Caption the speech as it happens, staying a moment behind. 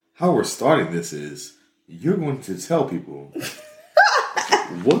how we're starting this is you're going to tell people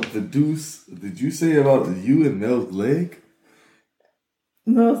what the deuce did you say about you and Mel's leg?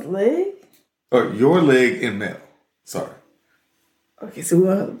 Mel's leg? Or your leg and Mel. Sorry. Okay, so we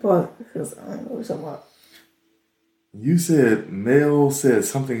want to pause because I don't know what you're talking about. You said Mel said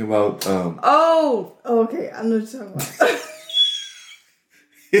something about Oh, okay. I know what you're talking about.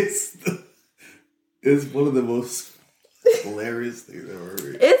 It's one of the most hilarious things I've ever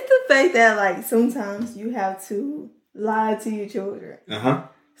heard. It's the fact that like sometimes you have to lie to your children. Uh-huh.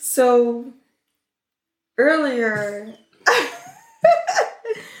 So earlier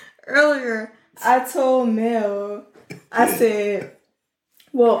I told Mel, I said,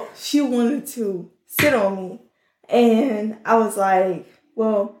 well, she wanted to sit on me. And I was like,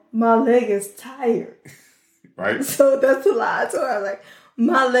 well, my leg is tired. Right. So that's a lie. I told her, I was like,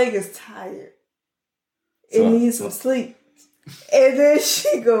 my leg is tired. It needs some sleep. And then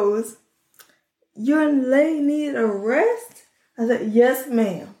she goes, your leg needs a rest? I said, yes,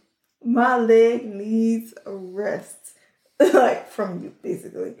 ma'am. My leg needs a rest. Like, from you,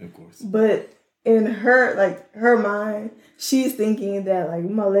 basically. Of course. But in her mind, she's thinking that, like,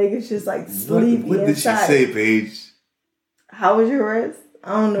 my leg is just, like, sleepy. What did she say, Paige? How was your rest?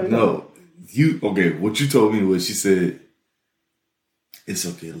 I don't know. No. What you told me was she said, it's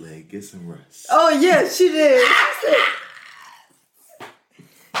okay, leg, get some rest. Oh, yeah, she did.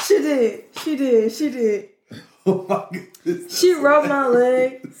 She did. Oh, my goodness. She rubbed my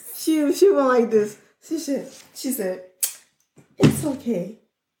leg. She went like this. She said, it's okay.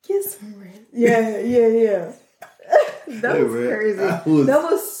 Get some rest. Yeah. That was crazy. That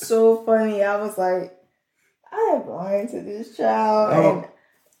was so funny. I was like, I am lying to this child. Oh.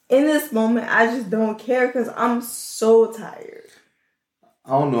 And in this moment, I just don't care because I'm so tired.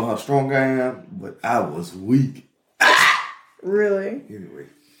 I don't know how strong I am, but I was weak. Really? Anyway.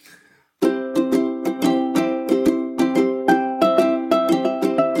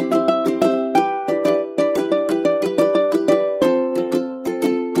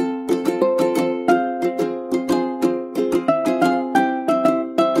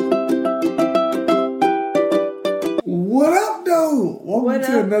 Welcome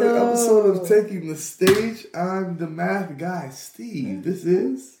to another episode of Taking the Stage. I'm the math guy, Steve. This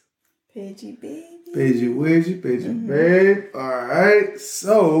is Paigey baby. Paigey babe. All right.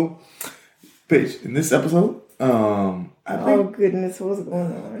 So, Paige, in this episode, goodness, what's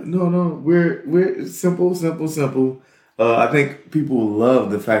going on? No, we're simple. I think people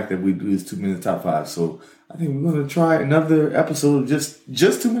love the fact that we do this 2 minute top 5. So I think we're gonna try another episode of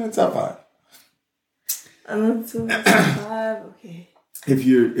just 2 minute top 5. Another 2 minute top 5. Okay. If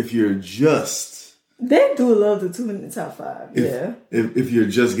you're just, they do love the 2 minute top 5. If you're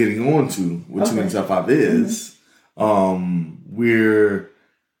just getting on to what 2 minute top 5 is, 2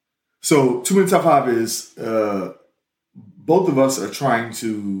 minute top 5 is both of us are trying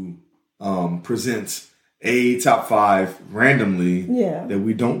to present a top 5 randomly that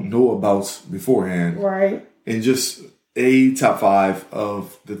we don't know about beforehand, right? And just a top 5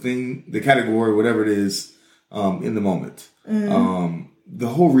 of the category, whatever it is, in the moment. The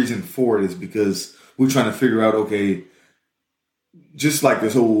whole reason for it is because we're trying to figure out, okay, just like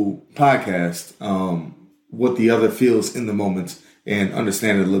this whole podcast, what the other feels in the moment and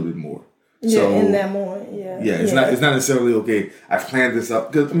understand it a little bit more. Yeah, so, in that moment, it's not necessarily, okay, I planned this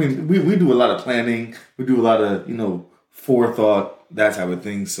up. Because, I mean, we do a lot of planning. We do a lot of, forethought, that type of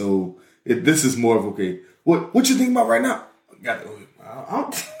thing. So this is more of, okay, what you thinking about right now?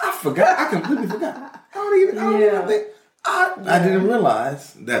 I forgot. I completely forgot. I don't even think. I didn't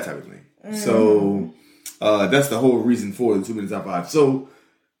realize that type of thing. So that's the whole reason for the 2 minute top 5. So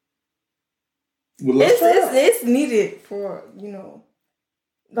it's needed for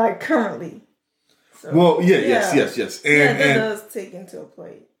like currently. So, yes. And that does take into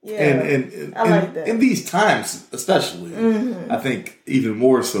play. Yeah, and I like that. In these times, especially, I think even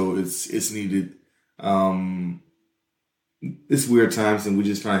more so, it's needed. It's weird times, and we're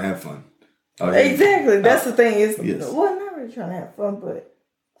just trying to have fun. Exactly. That's the thing. Is not really trying to have fun, but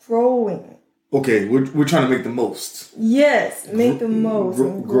growing. Okay, we're trying to make the most. Yes, make the most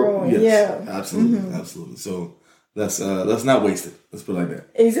and growing. Yes, absolutely. So let's not waste it. Let's put it like that.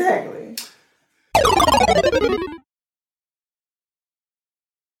 Exactly.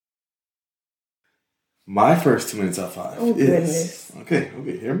 My first 2 minute top 5 is goodness. Okay.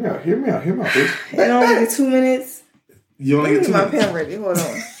 Hear me out. Bitch. And only get 2 minutes. You only get 2 minutes. My pen ready. Hold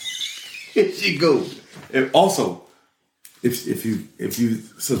on. Here she goes. And also, if you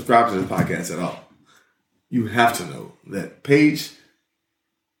subscribe to the podcast at all, you have to know that Paige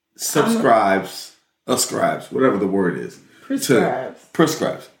ascribes, whatever the word is,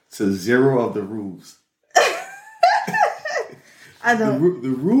 prescribes to zero of the rules. I don't. The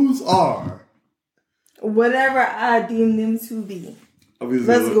rules are whatever I deem them to be.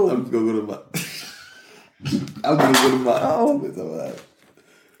 Let's go. I'm just gonna go to my. I'm gonna go to my. Oh.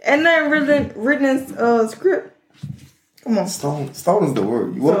 And then written in script. Come on. Stone is the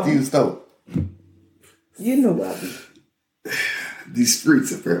word. You want to use stone. You know what I mean. These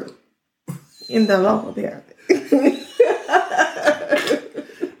streets, apparently. In the law, apparently.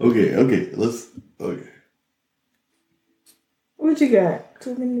 Okay. Okay. What you got?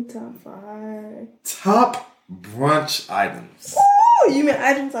 2 minute top 5. Top brunch items. Oh, you mean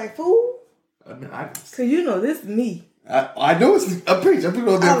items like food? I mean items. Cause you know this is me. I know it's a page. I put it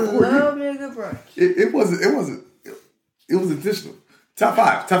on there. I love me a good brunch. It wasn't. It was intentional. Top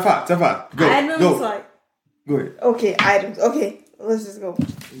five. Go. Items go. like. Go ahead. Okay, items. Okay, let's just go.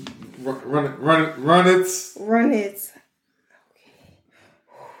 Run it. Run it.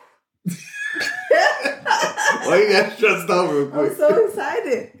 Why you got stressed out real quick? I'm so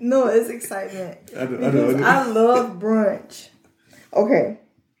excited. No, it's excitement. I know. I love brunch. Okay.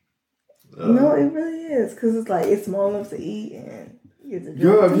 No, it really is. Because it's like, it's small enough to eat and you get to drink.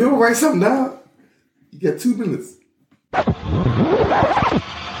 Girl, if you don't write something down, you got 2 minutes.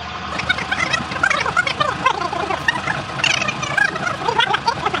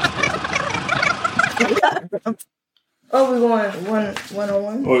 Oh, we're going one on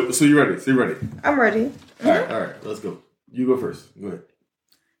one? Oh, so you're ready? I'm ready. Mm-hmm. All right, let's go. You go first. Go ahead.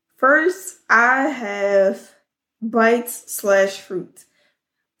 First, I have bites/fruit.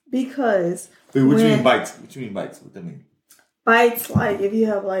 Because wait, what you mean bites? What you mean bites? What that mean? Bites, like if you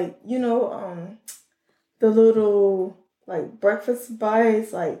have like, you know, the little like breakfast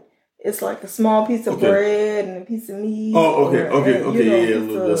bites, like it's like a small piece of bread and a piece of meat. Oh, okay, yeah,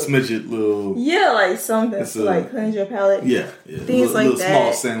 little smidget, yeah, like something to like cleanse your palate. Yeah, things like that.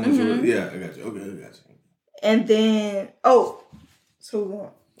 Small sandwich. Mm-hmm. Yeah, I got you. Okay, I got you. And then so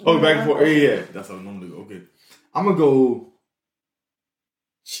back and forth. Yeah, that's how I normally go. Okay, I'm gonna go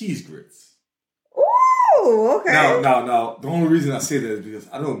cheese grits. Ooh, okay. Now, the only reason I say that is because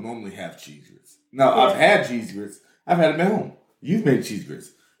I don't normally have cheese grits. Now, I've had cheese grits. I've had them at home. You've made cheese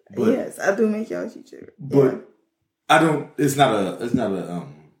grits. But, yes, I do make y'all cheese grits. But I don't. It's not a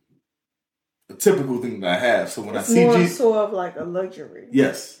typical thing that I have. So when I see more cheese, sort of like a luxury.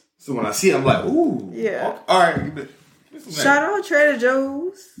 Yes. So when I see it, I'm like, ooh. Yeah. All right. Shout out Trader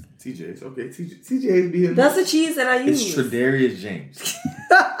Joe's. TJ's. Okay. TJ's being. That's the cheese that I use. It's Tradarius James.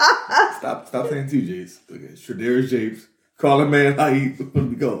 Stop saying TJ's. Okay. It's Tradarius James. Call a man how he want to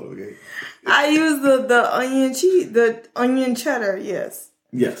be called. Okay. I use the onion cheese, the onion cheddar. Yes.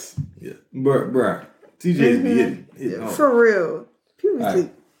 Yes. Yeah. Bruh. TJ's be hitting hard. For real. People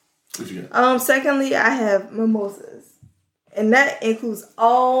sleep. What you got? Secondly, I have mimosas. And that includes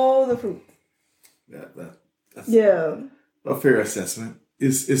all the fruit. That's a fair assessment.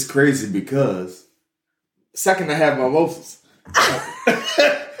 It's crazy because second I have mimosas.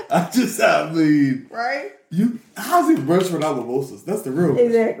 I mean, right? How's it brunch without mimosas? That's the real.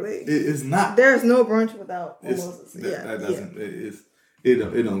 Exactly. It's not. There's no brunch without mimosas. That doesn't.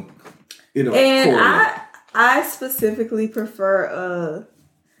 It don't. And I specifically prefer.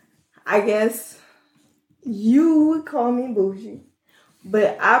 I guess you would call me bougie,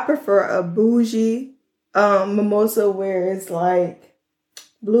 but I prefer a bougie mimosa where it's like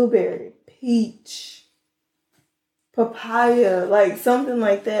blueberry, peach, papaya, like something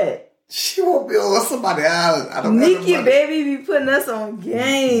like that. She won't be on somebody else. I don't. Nikki baby be putting us on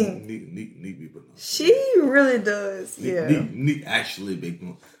game. Nick be putting us. She really does. Nick actually big.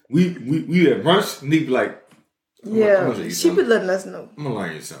 We at brunch. Nick be like. She be letting us know. I'm gonna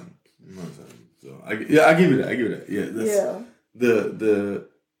learn you something. So I give you that. Yeah, that's the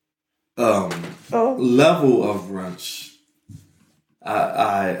level of brunch.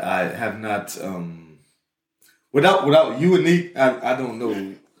 I have not without you and Nick. I don't know.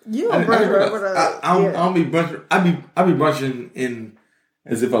 You don't brunch. I don't be brunching. I be brunching in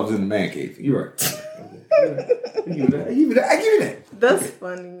as if I was in the man cave. You're right. I give you that. That's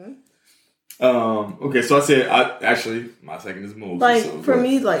funny. Okay, so I said my second is Moses. Like for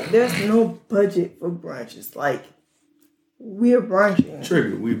me, like there's no budget for brunches. Like we're brunching.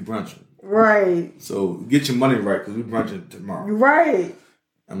 Trigger, we brunching. Right. So get your money right because we brunching tomorrow. Right.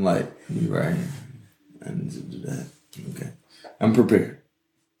 I'm like, you right. I need to do that. Okay. I'm prepared.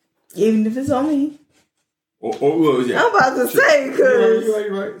 Even if it's on me. Well, yeah. I'm about to say because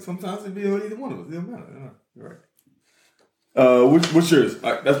you're right. Sometimes it be on either one of us. It don't matter. You're right. What's yours?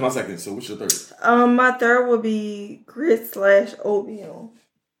 That's my second. So what's your third? My third would be grit/oatmeal.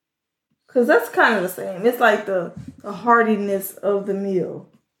 Cause that's kind of the same. It's like the heartiness of the meal.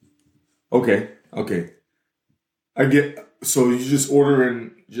 Okay. I get. So you just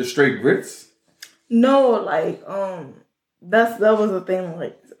ordering just straight grits? No, like that was a thing,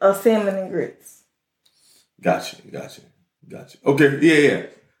 like a salmon and grits. Gotcha. Okay, yeah.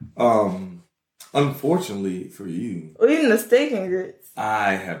 Unfortunately for you, or even the steak and grits.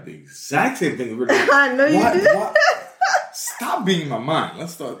 I have the exact same thing. I know you do. Stop being my mind.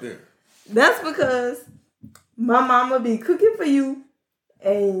 Let's start there. That's because my mama be cooking for you,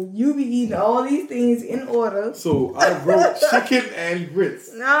 and you be eating all these things in order. So I wrote chicken and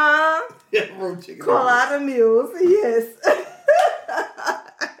grits. Nah. Yeah, I wrote chicken. Call out of meals. Yes.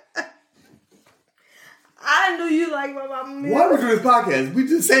 I knew you like my mama meals. Why are we doing this podcast? We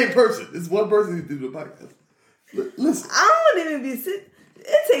just the same person. It's one person who do the podcast. Listen. I don't even be sitting.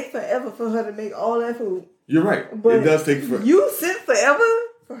 It takes forever for her to make all that food. You're right. But it does take forever. You sit forever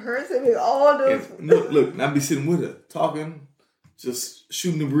for her to make all those food. Look, I be sitting with her, talking, just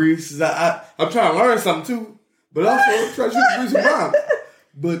shooting the breeze. I'm trying to learn something too, but also I'm trying to shoot the breeze with mom.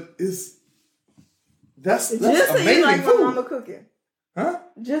 But that's just amazing so you like food. my mama cooking. Huh?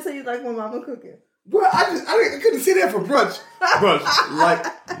 Just so you like my mama cooking. Well, I couldn't see that for brunch. like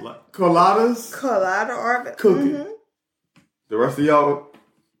coladas. Colada or cooking. Mm-hmm. The rest of y'all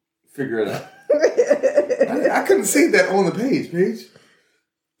figure it out. I couldn't see that on the page.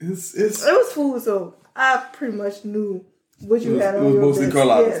 It was food, so I pretty much knew what you had on your list. It was mostly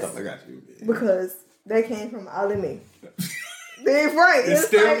colada stuff. I got you. Yeah. Because that came from Alime. They're right. It's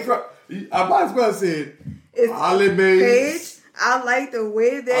still from. I might as well say Alime. Paige, I like the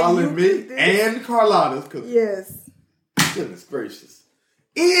way that Alime you cook this. And Carlotta's cooking. Yes. Goodness gracious.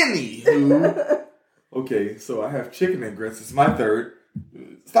 Anywho. Okay, so I have chicken and grits. It's my third.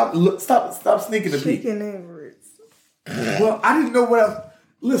 Stop sneaking the peek. Chicken and grits. Well, I didn't know what else.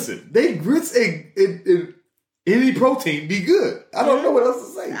 Listen, grits in any protein be good. I don't know what else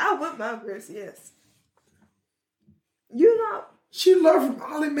to say. I whip my grits, yes. You know. She learned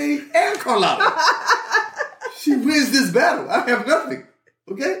from Alime and Carlotta. She wins this battle. I have nothing.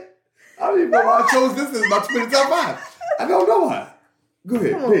 Okay? I don't even know why I chose this as my 20 top 5. I don't know why. Go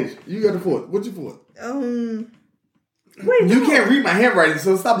ahead, Paige. You got the fourth. What's your fourth? Wait, you can't read my handwriting,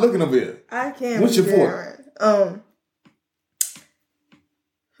 so stop looking over here. I can't. What's your fourth?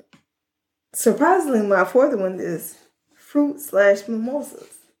 Surprisingly, my fourth one is fruit/mimosas.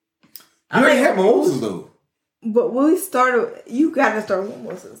 You already had mimosas though. But when we started, you got to start with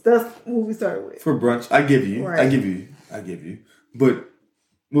mimosas. That's what we started with for brunch. I give you. Right. I give you. But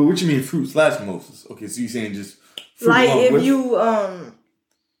what you mean fruit/mimosas? Okay, so you're saying just fruit like if you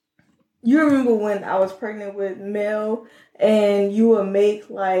you remember when I was pregnant with Mel and you would make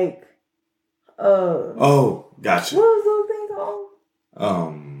like oh, gotcha. What was those things called?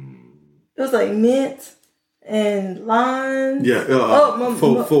 It was like mint and lime. Yeah.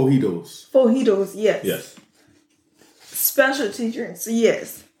 Fajitos. Fajitos, yes. Yes. Specialty drinks,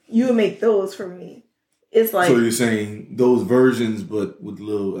 yes. You would make those for me. It's like so you're saying those versions, but with a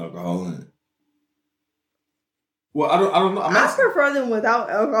little alcohol in it. Well, I don't know. I prefer them without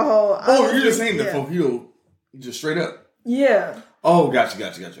alcohol. Oh, you're just saying the fajito, just straight up. Yeah. Oh, gotcha.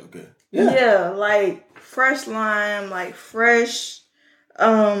 Okay. Yeah, like fresh lime, like fresh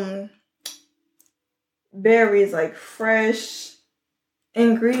berries, like fresh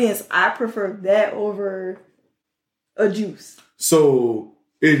ingredients. I prefer that over a juice. So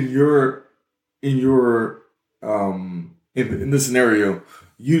in this scenario,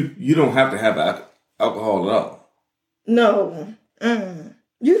 you don't have to have alcohol at all. No.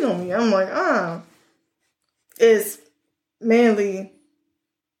 You know me. I'm like, it's mainly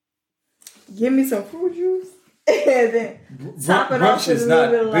give me some fruit juice and then top it off with a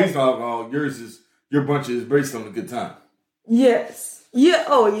little bit based on alcohol. Your brunch is based on a good time. Yes. Yeah.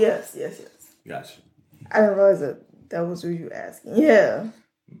 Oh, yes. Gotcha. I didn't realize that was what you were asking. Yeah.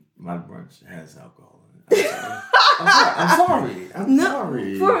 My brunch has alcohol in it. I'm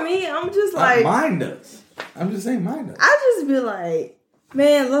sorry. For me, I'm just like mine does. I'm just saying mine does. I just be like,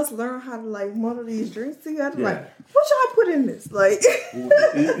 man, let's learn how to like muddle these drinks together. Yeah. Like, what y'all put in this? Like,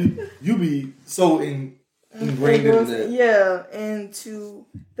 you be so ingrained in that. Yeah, into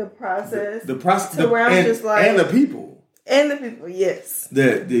the process. The process. Just like, and the people. And the people, yes.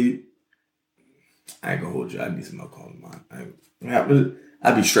 I ain't gonna hold you. I need some alcohol in mine.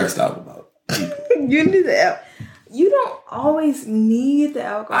 I'd be stressed out about people. You need the alcohol. You don't always need the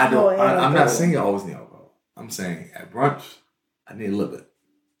alcohol. I'm not saying I always need alcohol. I'm saying at brunch, I need a little bit.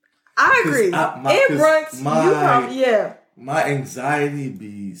 I agree. In brunch, you probably, my anxiety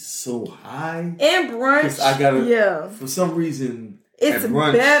be so high. In brunch, I gotta, for some reason, it's at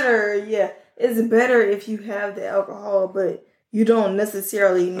brunch, better. Yeah, it's better if you have the alcohol, but you don't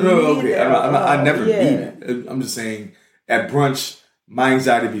necessarily need okay. I never yeah. need it. I'm just saying at brunch, my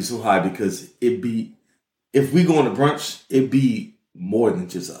anxiety be so high because if we go on a brunch, it'd be more than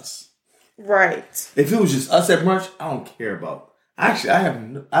just us. Right. If it was just us at brunch, I don't care about. Actually, I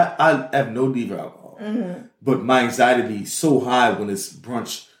have no need for alcohol. Mm-hmm. But my anxiety be so high when it's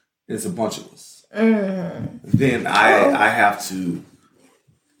brunch. It's a bunch of us. Mm-hmm. Then I have to,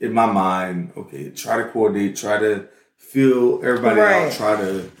 in my mind, okay, try to coordinate, try to feel everybody out, try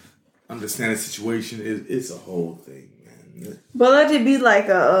to understand the situation. It's a whole thing, man. But let it be like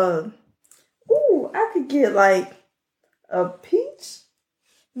I could get like a peach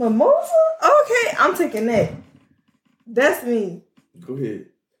mimosa. Okay, I'm taking that. That's me. Go ahead.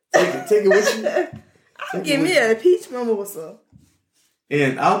 Take it with you. Give me a peach mimosa.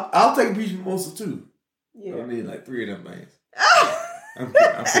 And I'll take a peach mimosa too. Yeah. I need like 3 of them things.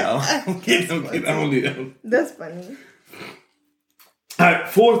 I'm kidding. I don't need them. That's funny. All right,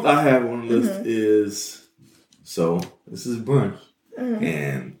 fourth I have on the list is, so this is brunch. Mm-hmm.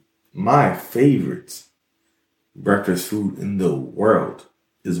 And my favorite breakfast food in the world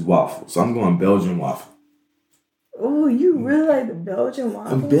is waffle. So I'm going Belgian waffle. Oh, you really like the Belgian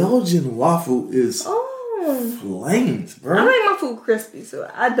waffle? A Belgian waffle is flames, bro. I like my food crispy, so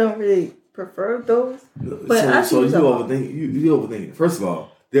I don't really prefer those. But so you overthink it. First of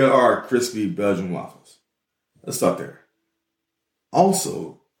all, there are crispy Belgian waffles. Let's start there.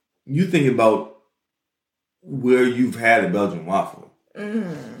 Also, you think about where you've had a Belgian waffle.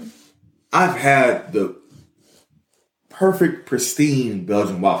 Mm-hmm. I've had the perfect, pristine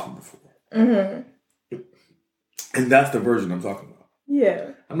Belgian waffle before. Mm-hmm. And that's the version I'm talking about. Yeah.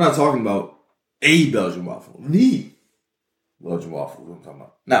 I'm not talking about a Belgian waffle. The Belgian waffle is what I'm talking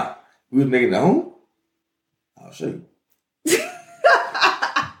about. Now, we was making it at home. I'll show you.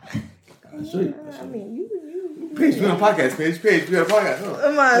 I'll show you. I mean, you. Paige, we on a podcast, Paige. We on a podcast. Huh?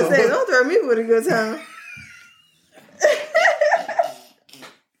 I'm about to say, don't throw me with a good time.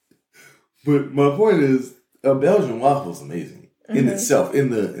 But my point is, a Belgian waffle is amazing in itself, in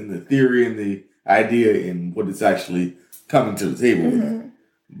the theory and the idea and what it's actually coming to the table with.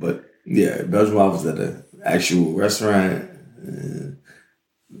 But yeah, Belgian waffles at an actual restaurant,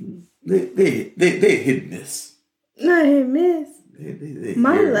 they hit and miss. Not hit and miss.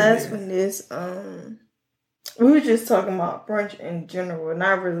 My last one is we were just talking about brunch in general,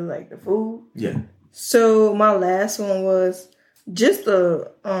 not really like the food. Yeah. So my last one was just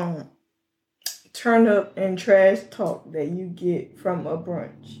the turn up and trash talk that you get from a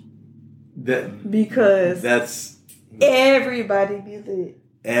brunch. Because that's everybody be lit.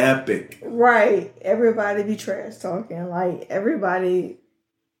 Epic. Right. Everybody be trash talking. Like everybody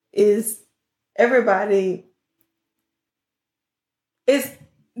is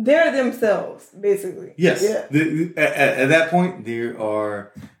they're themselves, basically. Yes. Yeah. At that point, they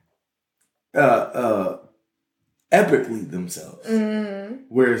are epically themselves. Mm-hmm.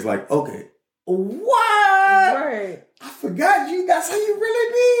 Where it's like, okay, what? Right. I forgot you. That's how you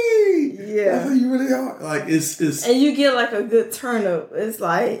really be. Yeah. That's how you really are. Like, it's... And you get like a good turn up. It's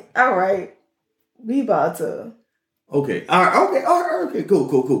like, all right, we about to... Okay. All right. Okay.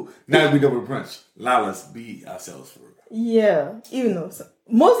 Cool. Now we go to brunch. Now let's be ourselves for real. Yeah. Even though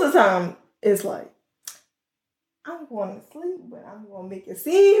most of the time it's like, I'm going to sleep, but I'm going to make it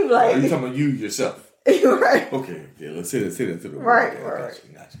seem like... Are you talking about you yourself? Right. Okay. Let's say that to the right.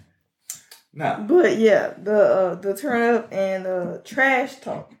 Gotcha. Nah. But yeah, the turn up and the trash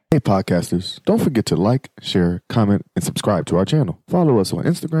talk. Hey podcasters, don't forget to like, share, comment, and subscribe to our channel. Follow us on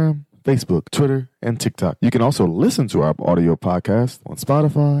Instagram, Facebook, Twitter, and TikTok. You can also listen to our audio podcast on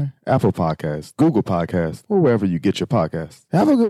Spotify, Apple Podcasts, Google Podcasts, or wherever you get your podcasts. Have a good